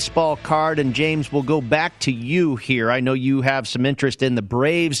the baseball card. And James, we'll go back to you here. I know you have some interest in the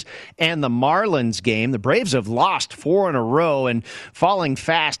Braves and the Marlins game. The Braves have lost 4 in a row and falling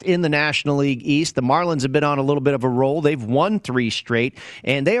fast in the National League East. The Marlins have been on a little bit of a roll. They've won 3 straight,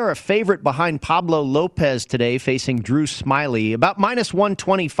 and they are a favorite behind Pablo Lopez today, facing Drew Smyly. About minus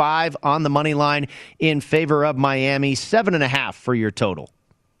 125 on the money line in favor of Miami, 7.5 for your total.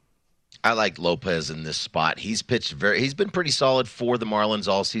 I like Lopez in this spot. He's been pretty solid for the Marlins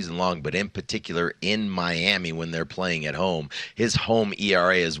all season long, but in particular in Miami when they're playing at home. His home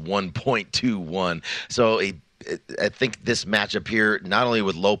ERA is 1.21. So I think this matchup here, not only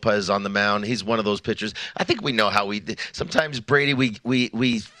with Lopez on the mound, he's one of those pitchers. I think we know how sometimes, Brady,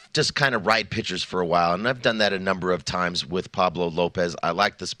 we just kind of ride pitchers for a while, and I've done that a number of times with Pablo Lopez. I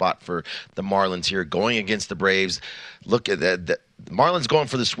like the spot for the Marlins here going against the Braves. Look at that. Marlins going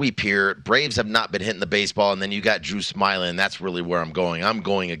for the sweep here. Braves have not been hitting the baseball, and then you got Drew Smyly, and that's really where I'm going. I'm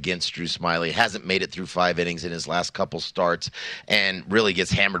going against Drew Smyly. Hasn't made it through 5 innings in his last couple starts and really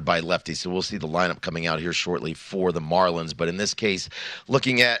gets hammered by lefties. So we'll see the lineup coming out here shortly for the Marlins. But in this case,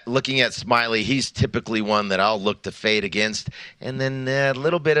 looking at Smyly, he's typically one that I'll look to fade against. And then a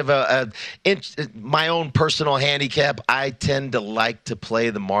little bit of my own personal handicap, I tend to like to play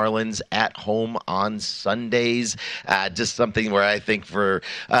the Marlins at home on Sundays. Just something where I think for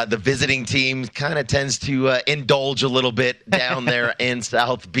the visiting team kind of tends to indulge a little bit down there in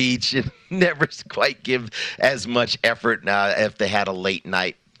South Beach and never quite give as much effort if they had a late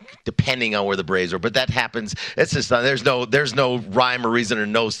night, depending on where the Braves are. But that happens. It's just there's no rhyme or reason or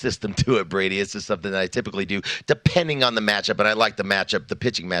no system to it, Brady. It's just something that I typically do depending on the matchup. And I like the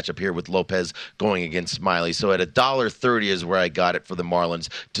pitching matchup here with Lopez going against Smyly. So at $1.30 is where I got it for the Marlins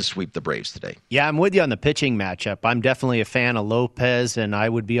to sweep the Braves today. Yeah, I'm with you on the pitching matchup. I'm definitely a fan of Lopez, and I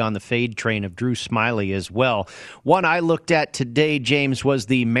would be on the fade train of Drew Smyly as well. One I looked at today, James, was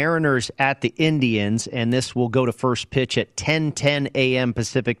the Mariners at the Indians, and this will go to first pitch at 10:10 a.m.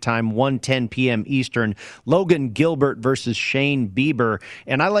 Pacific time, 1:10 p.m. Eastern. Logan Gilbert versus Shane Bieber.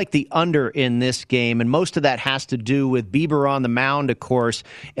 And I like the under in this game. And most of that has to do with Bieber on the mound, of course,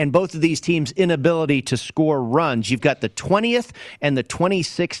 and both of these teams' inability to score runs. You've got the 20th and the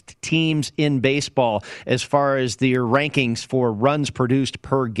 26th teams in baseball as far as their rankings for runs produced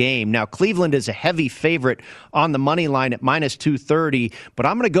per game. Now, Cleveland is a heavy favorite on the money line at -230, but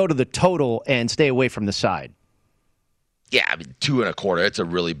I'm going to go to the total and stay away from the side. Yeah, I mean, 2.25. It's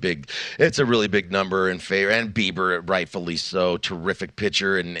a really big number in favor. And Bieber, rightfully so, terrific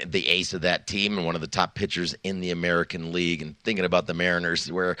pitcher and the ace of that team and one of the top pitchers in the American League. And thinking about the Mariners,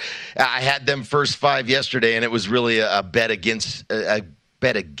 where I had them first 5 yesterday, and it was really a bet against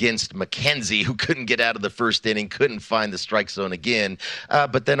McKenzie, who couldn't get out of the first inning, couldn't find the strike zone again.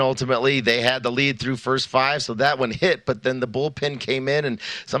 But then ultimately they had the lead through first 5, so that one hit. But then the bullpen came in, and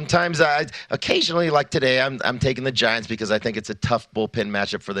sometimes occasionally, like today, I'm taking the Giants because I think it's a tough bullpen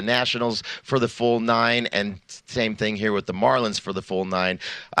matchup for the Nationals for the full 9, and same thing here with the Marlins for the full 9.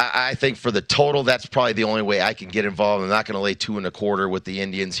 I think for the total, that's probably the only way I can get involved. I'm not going to lay 2.25 with the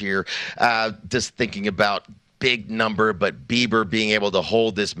Indians here. Just thinking about big number, but Bieber being able to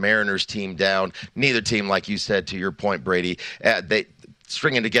hold this Mariners team down. Neither team, like you said, to your point, Brady, they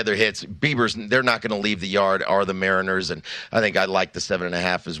stringing together hits. They're not going to leave the yard, are the Mariners, and I think I like the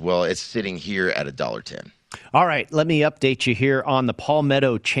 7.5 as well. It's sitting here at $1.10. All right, let me update you here on the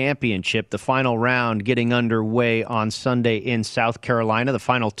Palmetto Championship, the final round getting underway on Sunday in South Carolina, the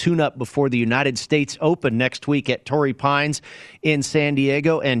final tune-up before the United States Open next week at Torrey Pines in San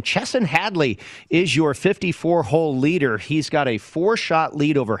Diego. And Chesson Hadley is your 54-hole leader. He's got a 4-shot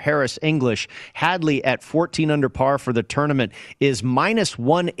lead over Harris English. Hadley at 14 under par for the tournament is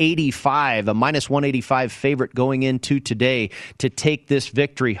 -185, a -185 favorite going into today to take this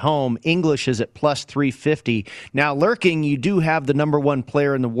victory home. English is at +350. Now, lurking, you do have the number 1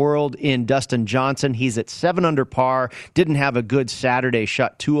 player in the world in Dustin Johnson. He's at 7 under par, didn't have a good Saturday,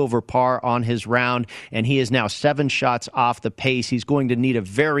 shot 2 over par on his round, and he is now 7 shots off the pace. He's going to need a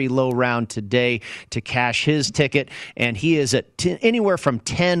very low round today to cash his ticket, and he is at anywhere from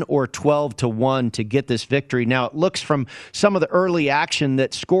 10 or 12 to 1 to get this victory. Now, it looks from some of the early action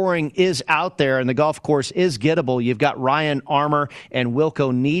that scoring is out there, and the golf course is gettable. You've got Ryan Armour and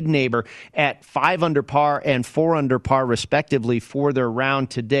Wilco Needneighbor at 5 under par and 4 under par, respectively, for their round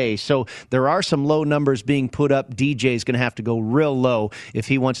today. So there are some low numbers being put up. DJ is going to have to go real low if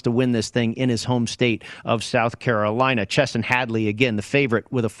he wants to win this thing in his home state of South Carolina. Chesson Hadley, again, the favorite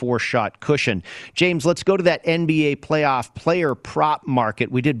with a 4-shot cushion. James, let's go to that NBA playoff player prop market.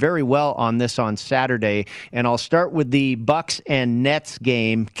 We did very well on this on Saturday, and I'll start with the Bucks and Nets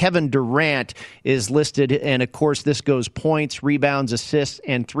game. Kevin Durant is listed, and of course, this goes points, rebounds, assists,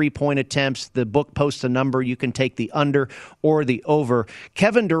 and 3-point attempts. The book posts a number. You can take the under or the over.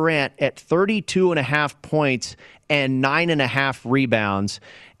 Kevin Durant at 32.5 points and 9.5 rebounds.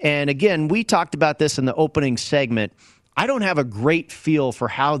 And again, we talked about this in the opening segment. I don't have a great feel for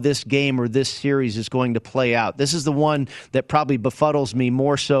how this game or this series is going to play out. This is the one that probably befuddles me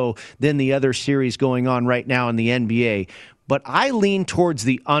more so than the other series going on right now in the NBA. But I lean towards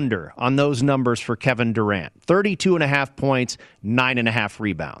the under on those numbers for Kevin Durant. 32.5 points, 9.5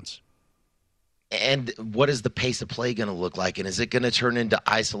 rebounds. And what is the pace of play going to look like? And is it going to turn into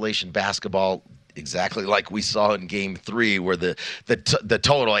isolation basketball exactly like we saw in Game 3, where the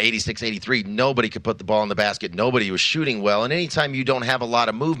total 86-83, nobody could put the ball in the basket. Nobody was shooting well. And anytime you don't have a lot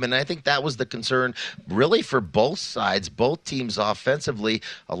of movement, and I think that was the concern really for both sides, both teams offensively,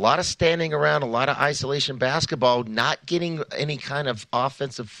 a lot of standing around, a lot of isolation basketball, not getting any kind of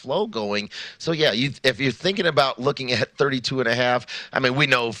offensive flow going. So, yeah, if you're thinking about looking at 32.5, I mean, we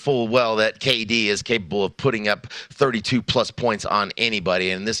know full well that KD is capable of putting up 32-plus points on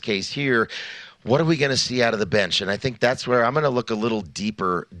anybody. And in this case here, what are we going to see out of the bench? And I think that's where I'm going to look a little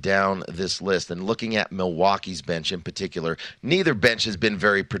deeper down this list and looking at Milwaukee's bench in particular. Neither bench has been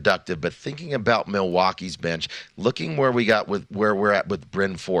very productive, but thinking about Milwaukee's bench, looking where we're at with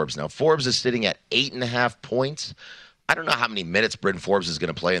Bryn Forbes. Now, Forbes is sitting at 8.5 points. I don't know how many minutes Bryn Forbes is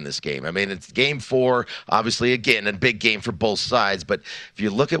going to play in this game. I mean, it's Game 4, obviously, again, a big game for both sides. But if you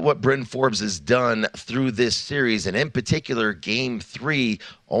look at what Bryn Forbes has done through this series, and in particular Game 3,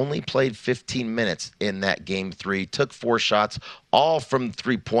 only played 15 minutes in that Game 3, took 4 shots, all from the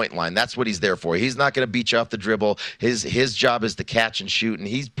three-point line. That's what he's there for. He's not going to beat you off the dribble. His job is to catch and shoot, and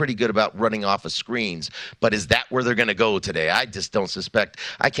he's pretty good about running off of screens. But is that where they're going to go today? I just don't suspect.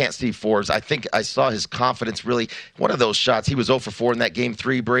 I can't see Forbes. I think I saw his confidence really. One of those shots, he was 0 for 4 in that Game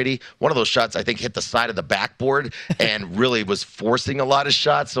 3, Brady. One of those shots, I think, hit the side of the backboard and really was forcing a lot of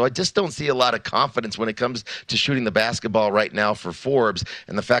shots. So I just don't see a lot of confidence when it comes to shooting the basketball right now for Forbes.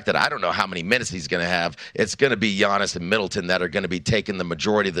 And the fact that I don't know how many minutes he's going to have, it's going to be Giannis and Middleton that are going to be taking the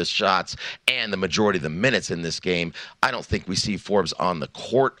majority of the shots and the majority of the minutes in this game. I don't think we see Forbes on the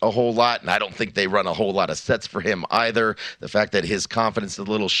court a whole lot, and I don't think they run a whole lot of sets for him either. The fact that his confidence is a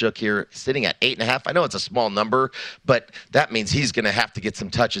little shook here, sitting at 8.5, I know it's a small number, but that means he's going to have to get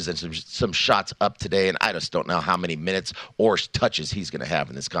some touches and some shots up today, and I just don't know how many minutes or touches he's going to have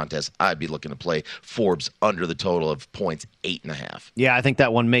in this contest. I'd be looking to play Forbes under the total of points, 8.5. Yeah, I think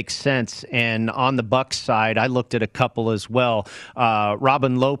that one makes sense. And on the Bucks side, I looked at a couple as well.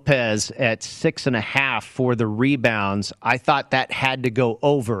 Robin Lopez at 6.5 for the rebounds. I thought that had to go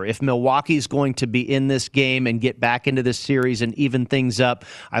over. If Milwaukee's going to be in this game and get back into this series and even things up,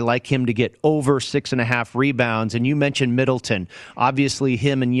 I like him to get over 6.5 rebounds. And you mentioned Middleton. Obviously,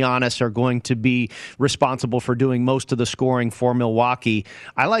 him and Giannis are going to be responsible for doing most of the scoring for Milwaukee.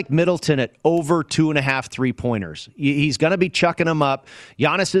 I like Middleton at over 2.5 three-pointers. He's going to be chucking them up.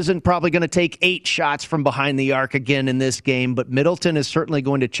 Giannis isn't probably going to take 8 shots from behind the arc again in this game, but Middleton is certainly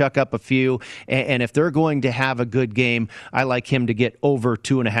going to chuck up a few, and if they're going to have a good game, I like him to get over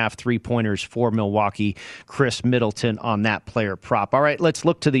 2.5 three-pointers for Milwaukee. Chris Middleton on that player prop. All right, let's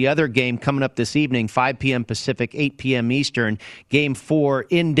look to the other game coming up this evening, 5 p.m. Pacific, 8 p.m. Eastern, Game 4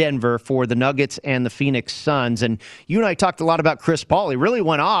 in Denver for the Nuggets and the Phoenix Suns. And you and I talked a lot about Chris Paul. He really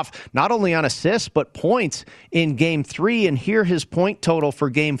went off not only on assists but points in Game 3, and here his point total for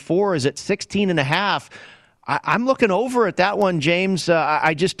Game 4 is at 16.5. I'm looking over at that one, James.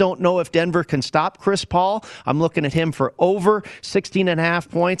 I just don't know if Denver can stop Chris Paul. I'm looking at him for over 16.5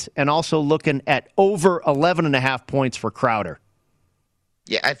 points and also looking at over 11.5 points for Crowder.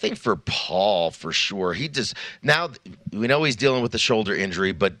 Yeah, I think for Paul, for sure. Now we know he's dealing with the shoulder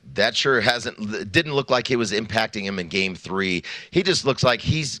injury, but that sure didn't look like it was impacting him in Game 3. He just looks like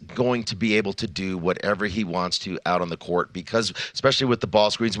he's going to be able to do whatever he wants to out on the court because, especially with the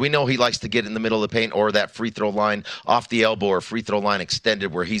ball screens, we know he likes to get in the middle of the paint or that free throw line off the elbow or free throw line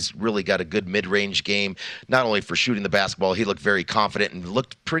extended where he's really got a good mid-range game, not only for shooting the basketball. He looked very confident and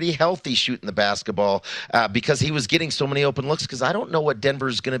looked pretty healthy shooting the basketball because he was getting so many open looks because I don't know what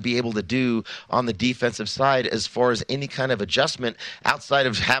Denver's going to be able to do on the defensive side as far as any kind of adjustment outside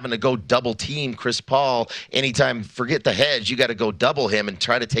of having to go double team Chris Paul anytime. Forget the hedge, you got to go double him and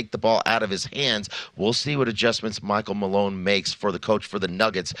try to take the ball out of his hands. We'll see what adjustments Michael Malone makes for the coach for the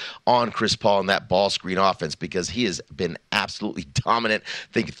Nuggets on Chris Paul in that ball screen offense because he has been absolutely dominant.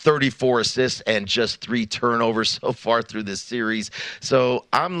 I think 34 assists and just 3 turnovers so far through this series. So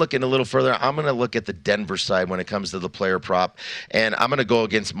I'm looking a little further. I'm going to look at the Denver side when it comes to the player prop, and I'm going to go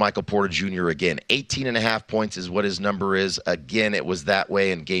against Michael Porter Jr. again. 18.5 points is what his number is. Again, it was that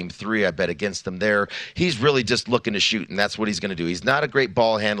way in Game 3. I bet against him there. He's really just looking to shoot, and that's what he's going to do. He's not a great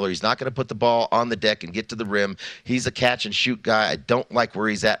ball handler. He's not going to put the ball on the deck and get to the rim. He's a catch-and-shoot guy. I don't like where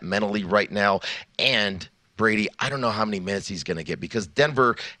he's at mentally right now, and Brady, I don't know how many minutes he's going to get because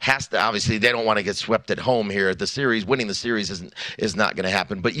Denver has to, obviously, they don't want to get swept at home here at the series. Winning the series is not going to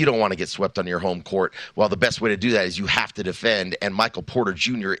happen, but you don't want to get swept on your home court. Well, the best way to do that is you have to defend, and Michael Porter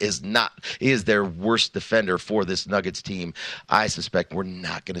Jr. is their worst defender for this Nuggets team. I suspect we're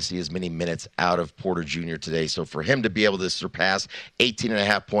not going to see as many minutes out of Porter Jr. today. So for him to be able to surpass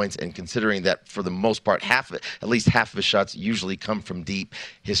 18.5 points, and considering that for the most part, at least half of his shots usually come from deep,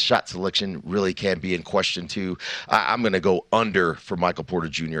 his shot selection really can be in question too. I'm going to go under for Michael Porter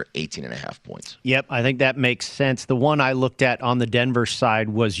Jr., 18.5 points. Yep, I think that makes sense. The one I looked at on the Denver side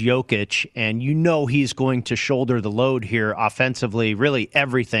was Jokic, and he's going to shoulder the load here offensively. Really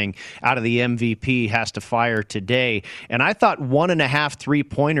everything out of the MVP has to fire today. And I thought 1.5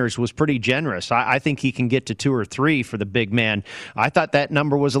 3-pointers was pretty generous. I think he can get to 2 or 3 for the big man. I thought that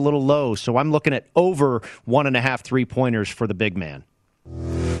number was a little low, so I'm looking at over 1.5 3-pointers for the big man.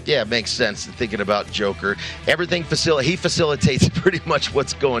 Yeah, it makes sense. Thinking about Joker, everything he facilitates pretty much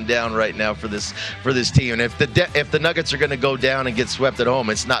what's going down right now for this team. And if the Nuggets are going to go down and get swept at home,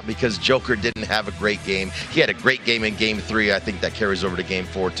 it's not because Joker didn't have a great game. He had a great game in Game 3. I think that carries over to Game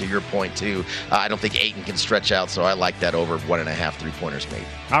 4. To your point too, I don't think Ayton can stretch out, so I like that over 1.5 3-pointers made.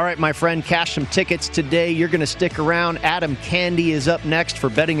 All right, my friend, cash some tickets today. You're going to stick around. Adam Candy is up next for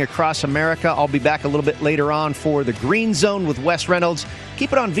Betting Across America. I'll be back a little bit later on for the Green Zone with Wes Reynolds.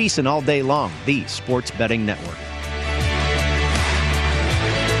 Keep it on VSiN all day long, the Sports Betting Network.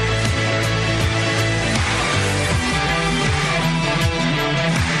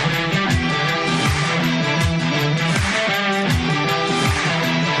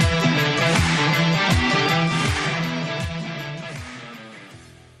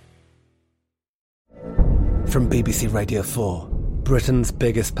 From BBC Radio 4, Britain's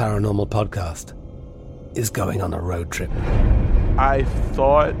biggest paranormal podcast is going on a road trip. I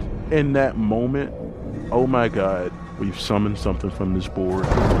thought in that moment, oh my God, we've summoned something from this board.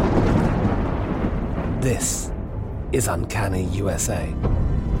 This is Uncanny USA.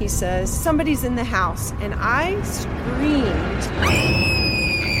 He says, somebody's in the house, and I screamed.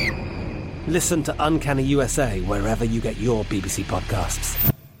 Listen to Uncanny USA wherever you get your BBC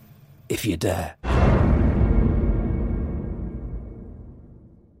podcasts, if you dare.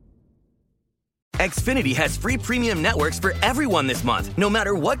 Xfinity has free premium networks for everyone this month, no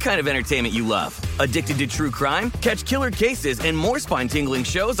matter what kind of entertainment you love. Addicted to true crime? Catch killer cases and more spine-tingling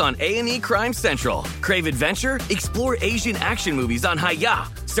shows on A&E Crime Central. Crave adventure? Explore Asian action movies on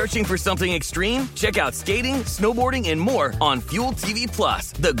Hi-YAH. Searching for something extreme? Check out skating, snowboarding, and more on Fuel TV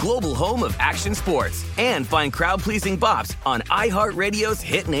Plus, the global home of action sports. And find crowd-pleasing bops on iHeartRadio's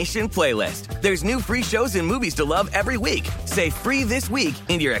Hit Nation playlist. There's new free shows and movies to love every week. Say free this week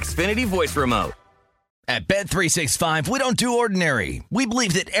in your Xfinity voice remote. At Bet365, we don't do ordinary. We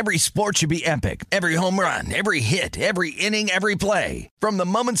believe that every sport should be epic. Every home run, every hit, every inning, every play. From the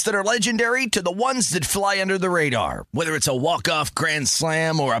moments that are legendary to the ones that fly under the radar. Whether it's a walk-off grand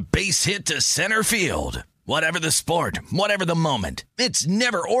slam or a base hit to center field. Whatever the sport, whatever the moment. It's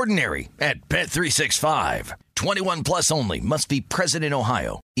never ordinary at Bet365. 21 plus only. Must be present in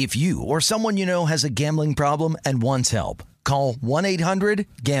Ohio. If you or someone you know has a gambling problem and wants help, call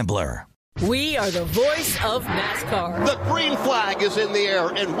 1-800-GAMBLER. We are the voice of NASCAR. The green flag is in the air,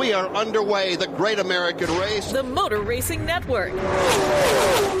 and we are underway. The Great American Race. The Motor Racing Network.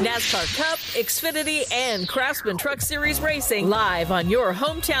 NASCAR Cup, Xfinity, and Craftsman Truck Series Racing live on your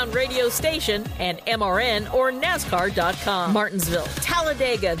hometown radio station and MRN or NASCAR.com. Martinsville,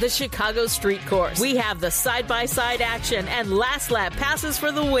 Talladega, the Chicago Street Course. We have the side-by-side action and last lap passes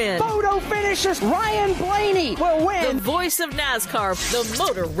for the win. Photo finishes. Ryan Blaney will win. The voice of NASCAR, the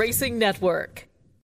Motor Racing Network.